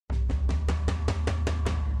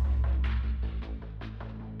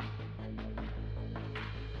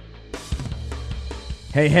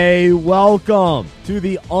Hey, welcome to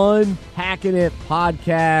the Unpacking It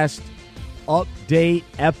podcast update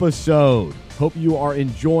episode. Hope you are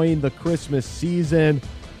enjoying the Christmas season.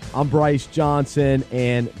 I'm Bryce Johnson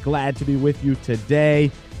and glad to be with you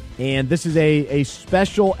today. And this is a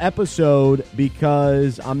special episode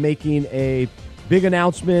because I'm making a big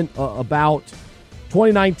announcement about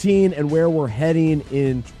 2019 and where we're heading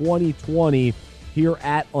in 2020 here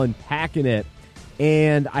at Unpacking It.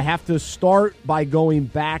 And I have to start by going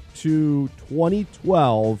back to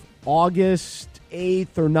 2012, August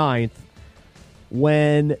 8th or 9th,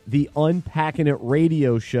 when the Unpacking It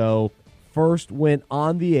radio show first went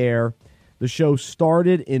on the air. The show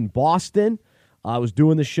started in Boston. I was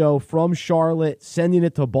doing the show from Charlotte, sending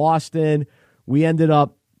it to Boston. We ended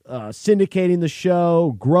up syndicating the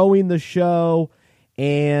show, growing the show,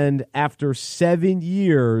 and after 7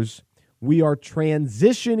 years, we are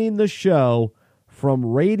transitioning the show from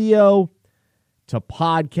radio to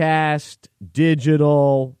podcast,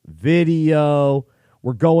 digital, video.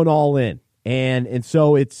 We're going all in. And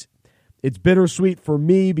so it's bittersweet for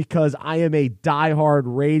me because I am a diehard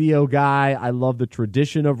radio guy. I love the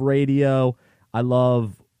tradition of radio. I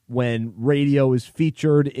love when radio is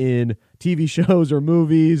featured in TV shows or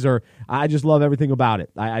movies, or I just love everything about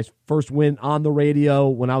it. I first went on the radio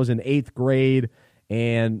when I was in 8th grade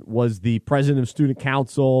and was the president of student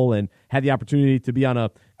council and had the opportunity to be on a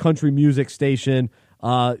country music station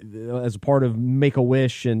as a part of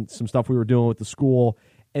Make-A-Wish and some stuff we were doing with the school.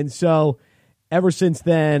 And so ever since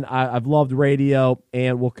then, I've loved radio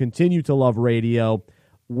and will continue to love radio.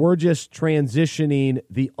 We're just transitioning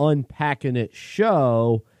the Unpacking It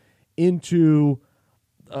show into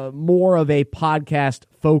more of a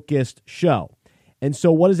podcast-focused show. And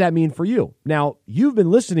so what does that mean for you? Now, you've been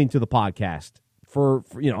listening to the podcast for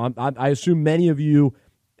I assume many of you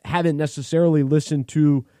haven't necessarily listened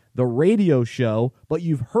to the radio show, but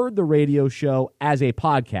you've heard the radio show as a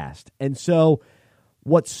podcast. And so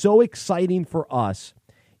what's so exciting for us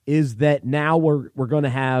is that now we're going to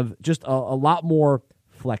have just a lot more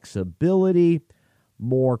flexibility,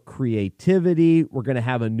 more creativity. We're going to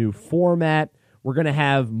have a new format. We're going to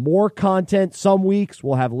have more content some weeks.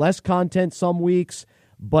 We'll have less content some weeks,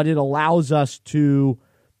 but it allows us to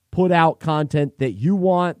put out content that you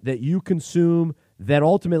want, that you consume, that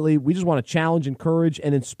ultimately we just want to challenge, encourage,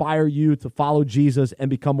 and inspire you to follow Jesus and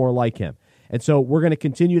become more like him. And so we're going to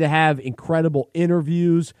continue to have incredible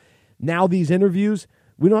interviews. Now these interviews,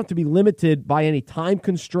 we don't have to be limited by any time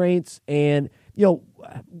constraints. And,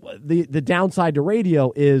 the downside to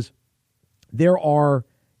radio is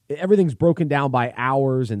everything's broken down by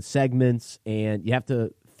hours and segments, and you have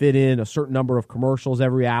to fit in a certain number of commercials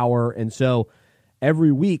every hour. And so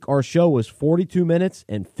every week, our show was 42 minutes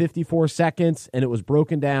and 54 seconds, and it was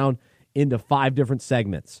broken down into 5 different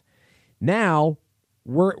segments. Now,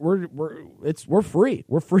 we're free.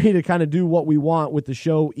 We're free to kind of do what we want with the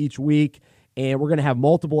show each week, and we're going to have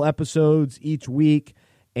multiple episodes each week,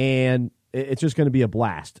 and it's just going to be a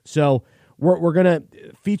blast. So we're going to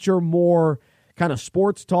feature more kind of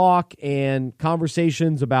sports talk and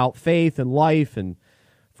conversations about faith and life, and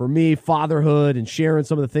for me, fatherhood, and sharing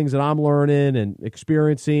some of the things that I'm learning and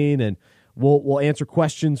experiencing. And we'll answer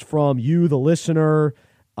questions from you, the listener,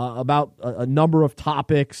 about a number of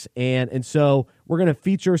topics. And so we're going to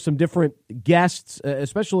feature some different guests,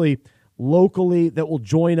 especially locally, that will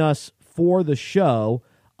join us for the show,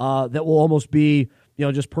 that will almost be,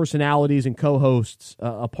 just personalities and co-hosts,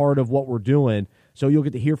 a part of what we're doing. So you'll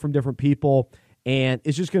get to hear from different people, and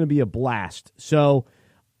it's just going to be a blast. So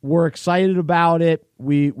we're excited about it.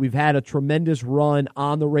 We've had a tremendous run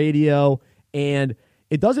on the radio, and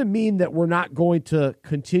it doesn't mean that we're not going to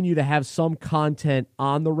continue to have some content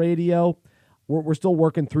on the radio. We're still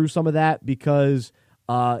working through some of that because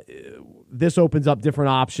this opens up different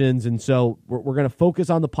options, and so we're going to focus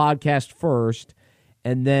on the podcast first,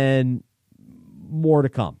 and then more to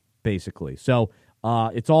come, basically. So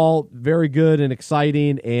it's all very good and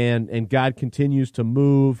exciting, and God continues to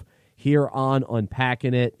move here on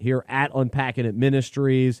Unpacking It, here at Unpacking It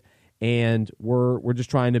Ministries, and we're just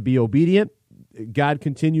trying to be obedient. God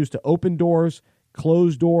continues to open doors,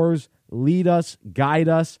 close doors, lead us, guide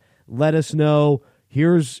us, let us know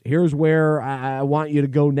here's where I want you to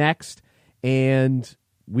go next, and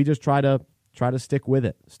we just try to stick with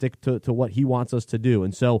it, stick to what he wants us to do.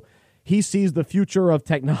 And so he sees the future of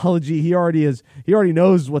technology. He already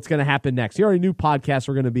knows what's going to happen next. He already knew podcasts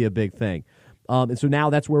were going to be a big thing. And so now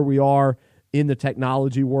that's where we are in the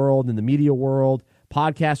technology world, in the media world.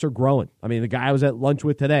 Podcasts are growing. I mean, the guy I was at lunch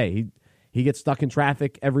with today, he gets stuck in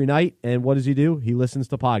traffic every night, and what does he do? He listens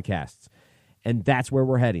to podcasts. And that's where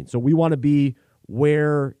we're heading. So we want to be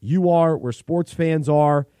where you are, where sports fans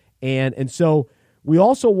are. And so we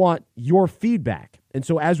also want your feedback. And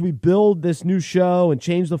so as we build this new show and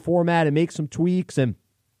change the format and make some tweaks and,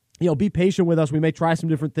 be patient with us. We may try some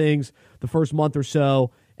different things the first month or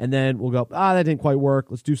so, and then we'll go, that didn't quite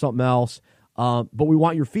work. Let's do something else. But we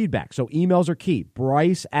want your feedback. So emails are key.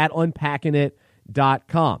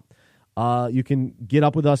 Bryce@unpackingit.com. You can get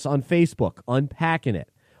up with us on Facebook, Unpacking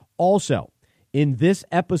It. Also, in this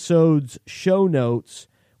episode's show notes,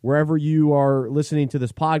 wherever you are listening to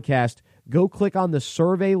this podcast, go click on the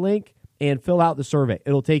survey link and fill out the survey.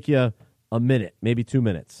 It'll take you a minute, maybe 2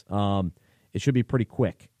 minutes. It should be pretty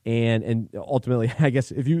quick. And ultimately, I guess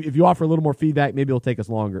if you offer a little more feedback, maybe it'll take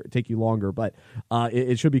you longer. But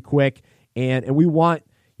it should be quick. And we want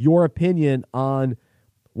your opinion on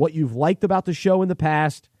what you've liked about the show in the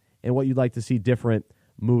past and what you'd like to see different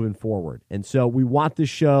moving forward. And so we want this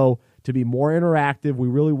show to be more interactive. We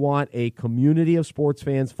really want a community of sports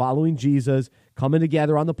fans following Jesus, coming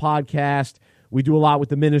together on the podcast. We do a lot with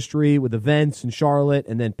the ministry, with events in Charlotte,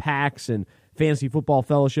 and then PAX and Fantasy Football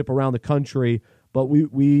Fellowship around the country. But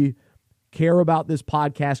we care about this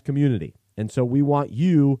podcast community. And so we want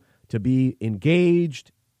you to be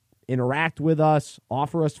engaged, interact with us,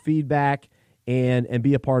 offer us feedback, and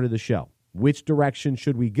be a part of the show. Which direction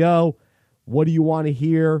should we go? What do you want to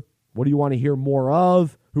hear? What do you want to hear more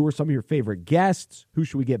of? Who are some of your favorite guests? Who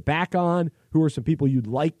should we get back on? Who are some people you'd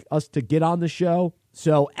like us to get on the show?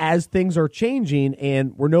 So as things are changing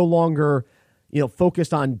and we're no longer,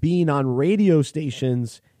 focused on being on radio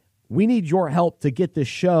stations, we need your help to get this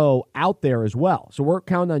show out there as well. So we're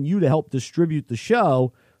counting on you to help distribute the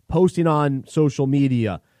show, posting on social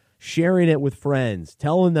media, sharing it with friends,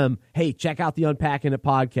 telling them, hey, check out the Unpacking It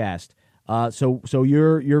podcast. So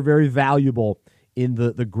you're very valuable in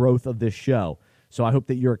the growth of this show. So I hope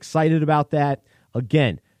that you're excited about that.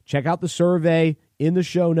 Again, check out the survey in the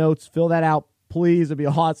show notes. Fill that out, please. It'd be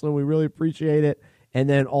awesome. We really appreciate it. And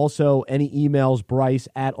then also any emails,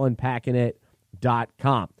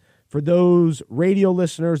 Bryce@unpackingit.com. For those radio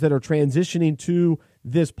listeners that are transitioning to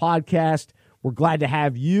this podcast, we're glad to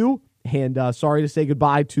have you. And sorry to say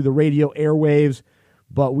goodbye to the radio airwaves,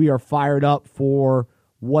 but we are fired up for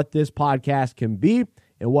what this podcast can be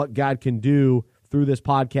and what God can do through this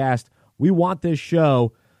podcast. We want this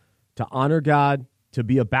show to honor God, to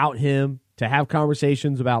be about Him, to have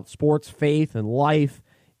conversations about sports, faith, and life.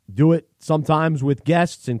 Do it sometimes with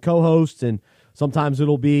guests and co-hosts, and sometimes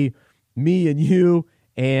it'll be me and you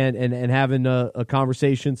and having a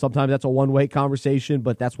conversation. Sometimes that's a one-way conversation,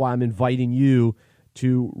 but that's why I'm inviting you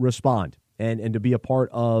to respond and to be a part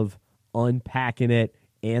of Unpacking It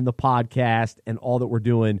and the podcast and all that we're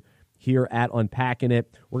doing here at Unpacking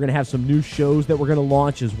It. We're going to have some new shows that we're going to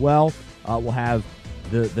launch as well. We'll have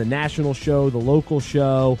the national show, the local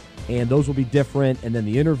show, and those will be different, and then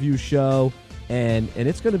the interview show, and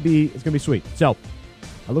it's going to be sweet. So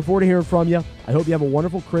I look forward to hearing from you. I hope you have a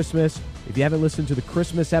wonderful Christmas. If you haven't listened to the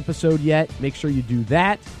Christmas episode yet, make sure you do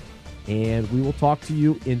that. And we will talk to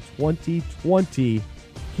you in 2020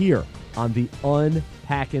 here on the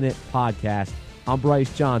Unpacking It podcast. I'm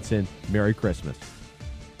Bryce Johnson. Merry Christmas.